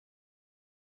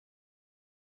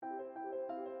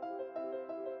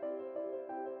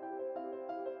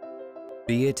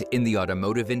Be it in the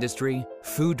automotive industry,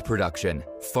 food production,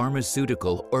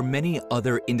 pharmaceutical, or many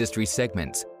other industry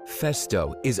segments,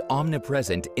 Festo is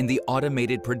omnipresent in the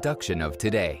automated production of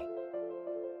today.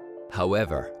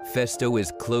 However, Festo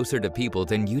is closer to people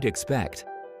than you'd expect.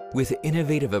 With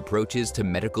innovative approaches to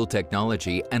medical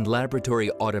technology and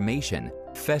laboratory automation,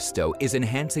 Festo is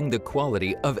enhancing the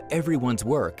quality of everyone's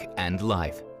work and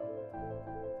life.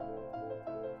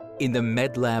 In the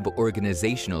MedLab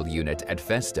organizational unit at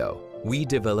Festo, we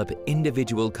develop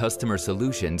individual customer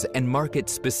solutions and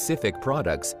market-specific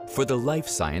products for the life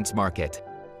science market.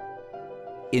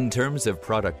 In terms of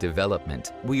product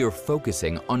development, we are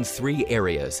focusing on 3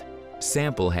 areas: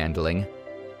 sample handling,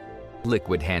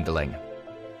 liquid handling,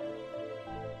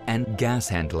 and gas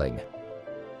handling.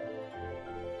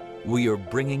 We are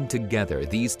bringing together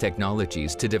these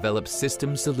technologies to develop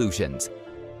system solutions.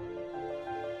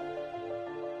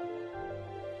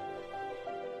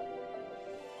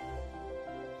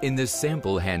 In the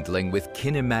sample handling with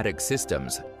kinematic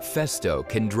systems, Festo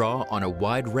can draw on a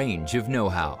wide range of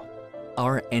know-how.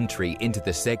 Our entry into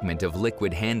the segment of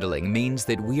liquid handling means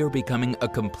that we are becoming a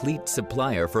complete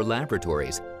supplier for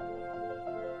laboratories.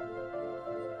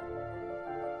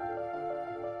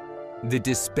 The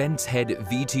dispense head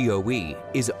VTOE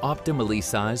is optimally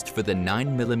sized for the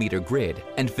 9mm grid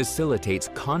and facilitates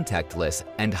contactless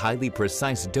and highly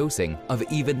precise dosing of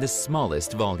even the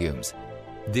smallest volumes.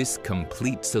 This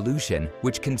complete solution,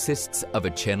 which consists of a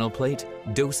channel plate,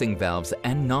 dosing valves,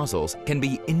 and nozzles, can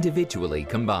be individually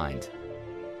combined.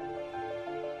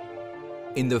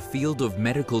 In the field of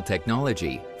medical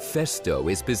technology,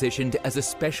 Festo is positioned as a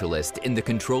specialist in the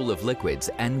control of liquids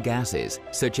and gases,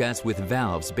 such as with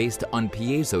valves based on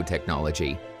piezo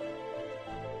technology.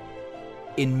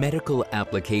 In medical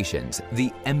applications,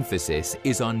 the emphasis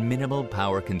is on minimal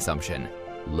power consumption,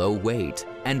 low weight,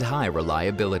 and high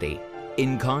reliability.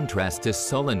 In contrast to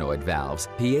solenoid valves,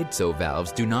 piezo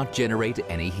valves do not generate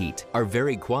any heat, are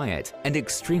very quiet, and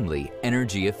extremely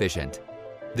energy efficient.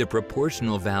 The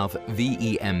proportional valve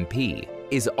VEMP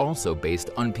is also based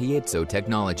on piezo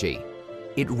technology.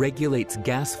 It regulates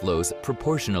gas flows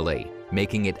proportionally,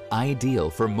 making it ideal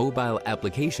for mobile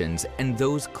applications and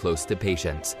those close to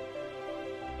patients.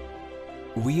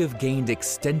 We have gained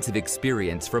extensive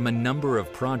experience from a number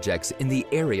of projects in the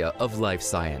area of life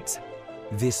science.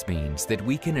 This means that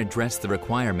we can address the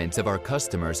requirements of our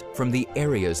customers from the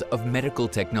areas of medical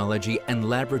technology and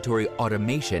laboratory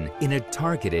automation in a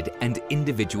targeted and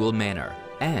individual manner,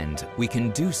 and we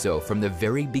can do so from the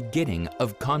very beginning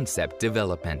of concept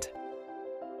development.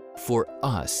 For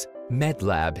us,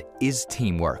 MedLab is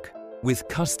teamwork with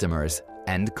customers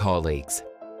and colleagues.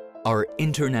 Our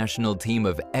international team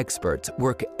of experts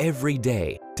work every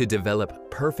day to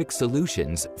develop perfect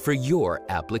solutions for your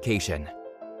application.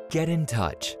 Get in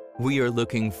touch. We are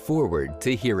looking forward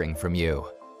to hearing from you.